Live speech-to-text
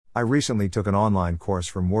I recently took an online course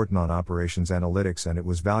from Wharton on operations analytics, and it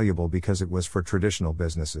was valuable because it was for traditional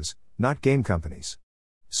businesses, not game companies.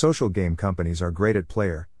 Social game companies are great at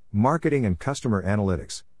player, marketing and customer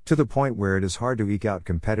analytics, to the point where it is hard to eke out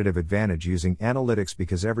competitive advantage using analytics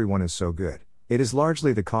because everyone is so good. It is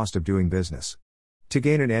largely the cost of doing business. To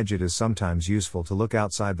gain an edge, it is sometimes useful to look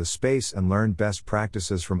outside the space and learn best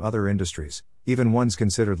practices from other industries, even ones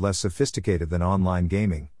considered less sophisticated than online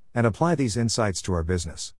gaming, and apply these insights to our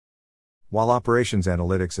business. While operations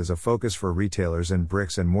analytics is a focus for retailers and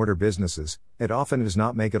bricks and mortar businesses, it often does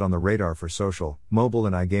not make it on the radar for social, mobile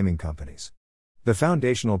and iGaming companies. The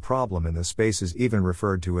foundational problem in this space is even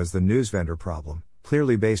referred to as the news vendor problem,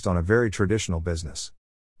 clearly based on a very traditional business.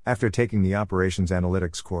 After taking the operations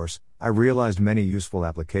analytics course, I realized many useful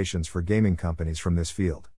applications for gaming companies from this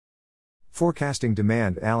field. Forecasting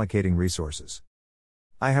demand, allocating resources.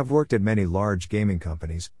 I have worked at many large gaming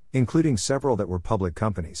companies, including several that were public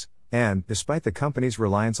companies, and, despite the company's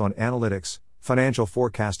reliance on analytics, financial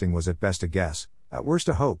forecasting was at best a guess, at worst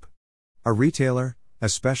a hope. A retailer,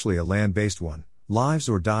 especially a land-based one, lives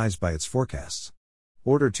or dies by its forecasts.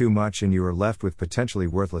 Order too much and you are left with potentially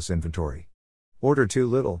worthless inventory. Order too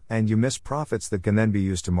little, and you miss profits that can then be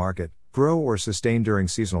used to market, grow or sustain during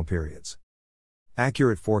seasonal periods.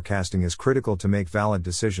 Accurate forecasting is critical to make valid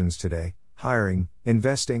decisions today, hiring,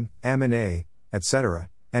 investing, M&A, etc.,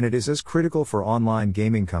 and it is as critical for online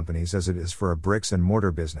gaming companies as it is for a bricks and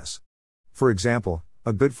mortar business. For example,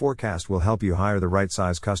 a good forecast will help you hire the right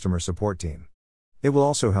size customer support team. It will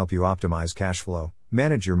also help you optimize cash flow,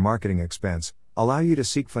 manage your marketing expense, allow you to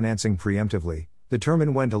seek financing preemptively,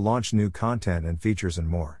 determine when to launch new content and features and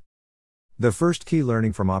more. The first key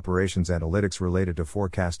learning from operations analytics related to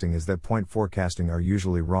forecasting is that point forecasting are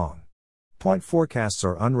usually wrong. Point forecasts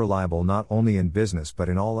are unreliable not only in business but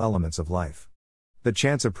in all elements of life. The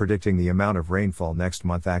chance of predicting the amount of rainfall next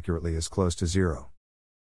month accurately is close to zero.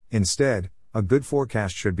 Instead, a good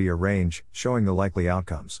forecast should be a range, showing the likely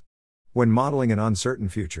outcomes. When modeling an uncertain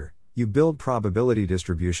future, you build probability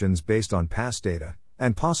distributions based on past data,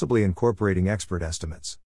 and possibly incorporating expert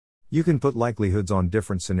estimates. You can put likelihoods on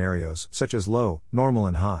different scenarios, such as low, normal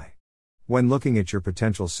and high. When looking at your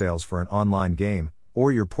potential sales for an online game,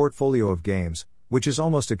 or your portfolio of games, which is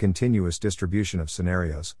almost a continuous distribution of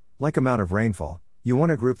scenarios, like amount of rainfall, you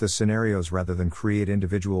want to group the scenarios rather than create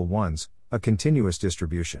individual ones, a continuous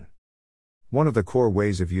distribution. One of the core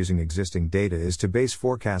ways of using existing data is to base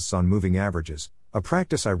forecasts on moving averages, a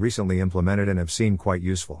practice I recently implemented and have seen quite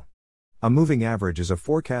useful. A moving average is a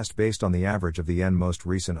forecast based on the average of the most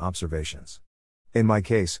recent observations. In my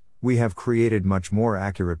case, we have created much more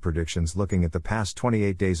accurate predictions looking at the past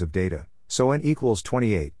 28 days of data, so n equals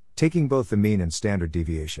 28, taking both the mean and standard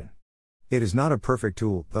deviation. It is not a perfect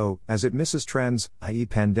tool, though, as it misses trends, i.e.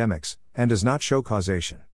 pandemics, and does not show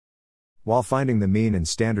causation. While finding the mean and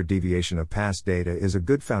standard deviation of past data is a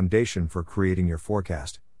good foundation for creating your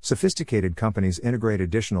forecast, sophisticated companies integrate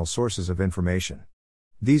additional sources of information.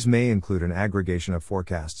 These may include an aggregation of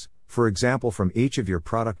forecasts, for example from each of your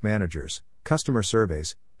product managers, customer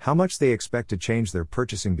surveys, how much they expect to change their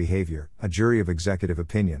purchasing behavior, a jury of executive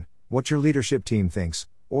opinion, what your leadership team thinks,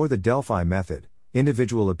 or the Delphi method,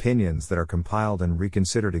 individual opinions that are compiled and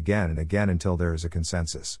reconsidered again and again until there is a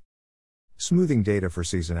consensus. Smoothing data for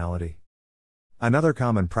seasonality. Another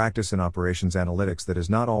common practice in operations analytics that is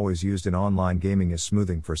not always used in online gaming is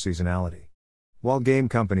smoothing for seasonality. While game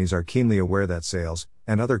companies are keenly aware that sales,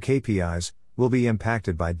 and other KPIs, will be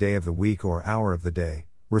impacted by day of the week or hour of the day,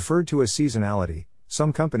 referred to as seasonality,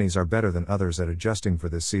 some companies are better than others at adjusting for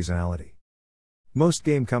this seasonality. Most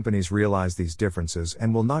game companies realize these differences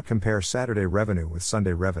and will not compare Saturday revenue with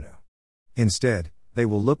Sunday revenue. Instead, they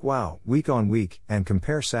will look week on week, and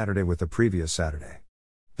compare Saturday with the previous Saturday.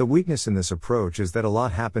 The weakness in this approach is that a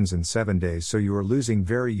lot happens in 7 days, so you are losing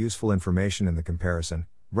very useful information in the comparison.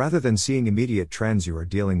 Rather than seeing immediate trends, you are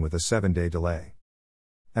dealing with a 7-day delay.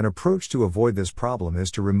 An approach to avoid this problem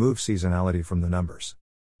is to remove seasonality from the numbers.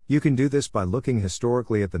 You can do this by looking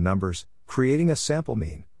historically at the numbers, creating a sample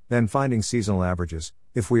mean, then finding seasonal averages.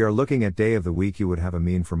 If we are looking at day of the week, you would have a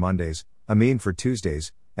mean for Mondays, a mean for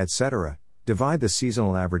Tuesdays, etc. Divide the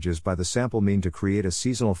seasonal averages by the sample mean to create a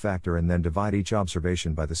seasonal factor, and then divide each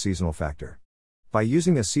observation by the seasonal factor. By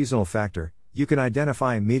using a seasonal factor, you can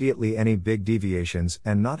identify immediately any big deviations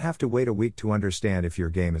and not have to wait a week to understand if your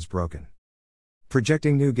game is broken.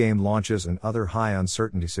 Projecting new game launches and other high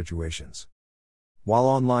uncertainty situations. While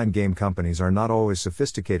online game companies are not always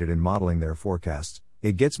sophisticated in modeling their forecasts,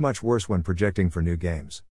 it gets much worse when projecting for new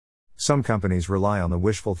games. Some companies rely on the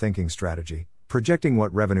wishful thinking strategy, projecting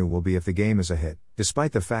what revenue will be if the game is a hit,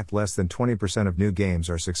 despite the fact less than 20% of new games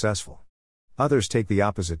are successful. Others take the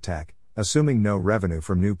opposite tack, assuming no revenue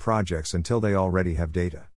from new projects until they already have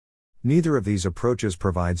data. Neither of these approaches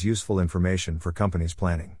provides useful information for companies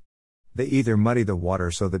planning. They either muddy the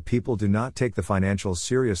water so that people do not take the financials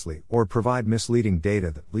seriously, or provide misleading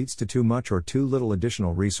data that leads to too much or too little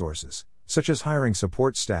additional resources, such as hiring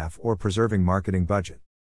support staff or preserving marketing budget.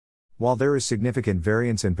 While there is significant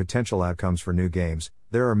variance in potential outcomes for new games,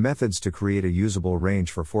 there are methods to create a usable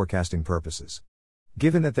range for forecasting purposes.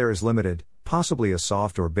 Given that there is limited, possibly a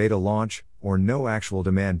soft or beta launch, or no actual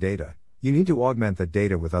demand data, you need to augment that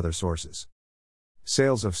data with other sources.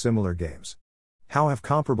 Sales of similar games. How have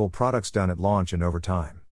comparable products done at launch and over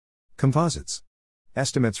time? Composites.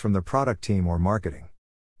 Estimates from the product team or marketing.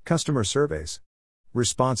 Customer surveys.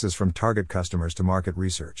 Responses from target customers to market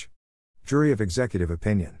research. Jury of executive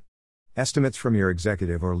opinion. Estimates from your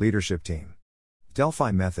executive or leadership team.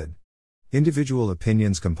 Delphi method. Individual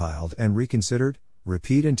opinions compiled and reconsidered,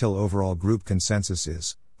 repeat until overall group consensus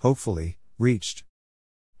is, hopefully, reached.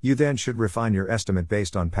 You then should refine your estimate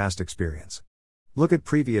based on past experience. Look at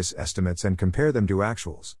previous estimates and compare them to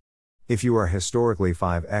actuals. If you are historically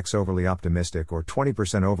 5x overly optimistic or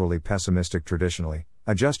 20% overly pessimistic traditionally,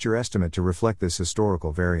 adjust your estimate to reflect this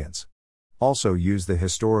historical variance. Also use the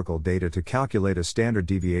historical data to calculate a standard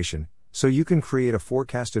deviation, so you can create a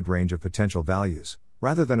forecasted range of potential values,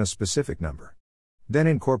 rather than a specific number. Then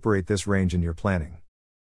incorporate this range in your planning.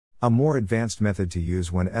 A more advanced method to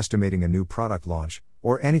use when estimating a new product launch,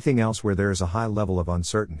 or anything else where there is a high level of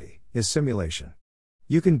uncertainty, is simulation.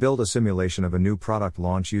 You can build a simulation of a new product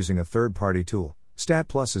launch using a third-party tool.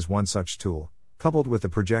 StatPlus is one such tool, coupled with the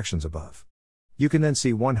projections above. You can then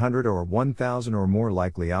see 100 or 1,000 or more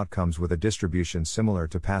likely outcomes with a distribution similar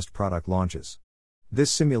to past product launches.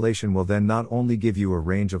 This simulation will then not only give you a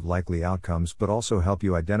range of likely outcomes but also help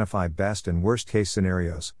you identify best and worst case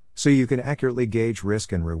scenarios, so you can accurately gauge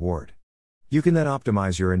risk and reward. You can then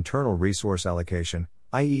optimize your internal resource allocation,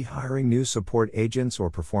 i.e., hiring new support agents or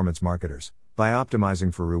performance marketers, by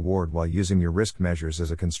optimizing for reward while using your risk measures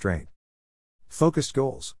as a constraint. Focused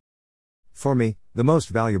goals. For me, the most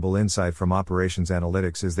valuable insight from operations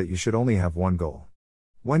analytics is that you should only have one goal.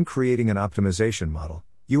 When creating an optimization model,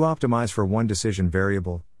 you optimize for one decision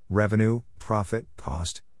variable, revenue, profit,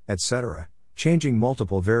 cost, etc., changing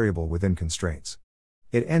multiple variable within constraints.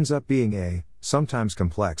 It ends up being a, sometimes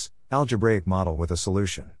complex, algebraic model with a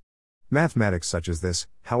solution. Mathematics such as this,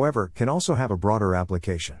 however, can also have a broader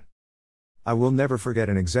application. I will never forget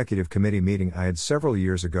an executive committee meeting I had several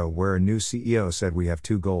years ago where a new CEO said we have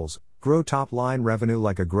two goals: grow top-line revenue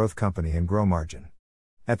like a growth company and grow margin.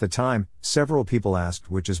 At the time, several people asked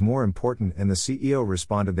which is more important, and the CEO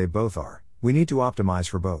responded they both are. We need to optimize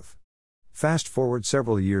for both. Fast forward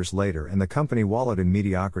several years later and the company wallowed in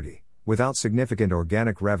mediocrity, without significant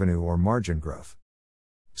organic revenue or margin growth.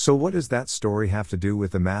 So what does that story have to do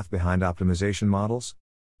with the math behind optimization models?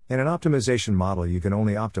 In an optimization model you can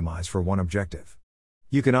only optimize for one objective.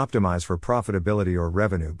 You can optimize for profitability or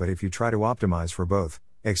revenue, but if you try to optimize for both,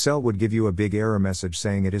 Excel would give you a big error message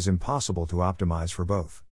saying it is impossible to optimize for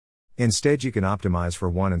both. Instead you can optimize for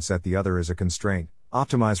one and set the other as a constraint,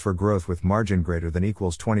 optimize for growth with margin greater than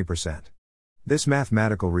equals 20%. This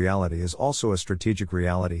mathematical reality is also a strategic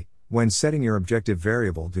reality. When setting your objective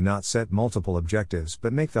variable, do not set multiple objectives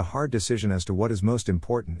but make the hard decision as to what is most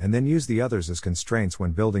important and then use the others as constraints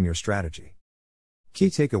when building your strategy. Key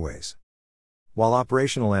takeaways. While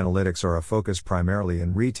operational analytics are a focus primarily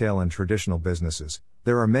in retail and traditional businesses,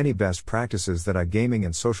 there are many best practices that iGaming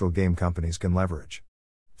and social game companies can leverage.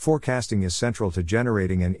 Forecasting is central to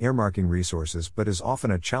generating and earmarking resources but is often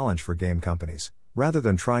a challenge for game companies. Rather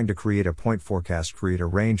than trying to create a point forecast, create a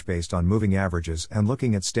range based on moving averages and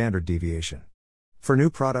looking at standard deviation. For new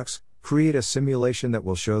products, create a simulation that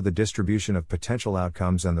will show the distribution of potential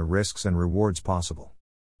outcomes and the risks and rewards possible.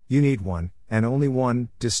 You need one, and only one,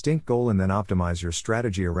 distinct goal and then optimize your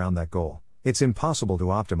strategy around that goal. It's impossible to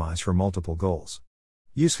optimize for multiple goals.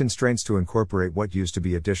 Use constraints to incorporate what used to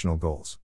be additional goals.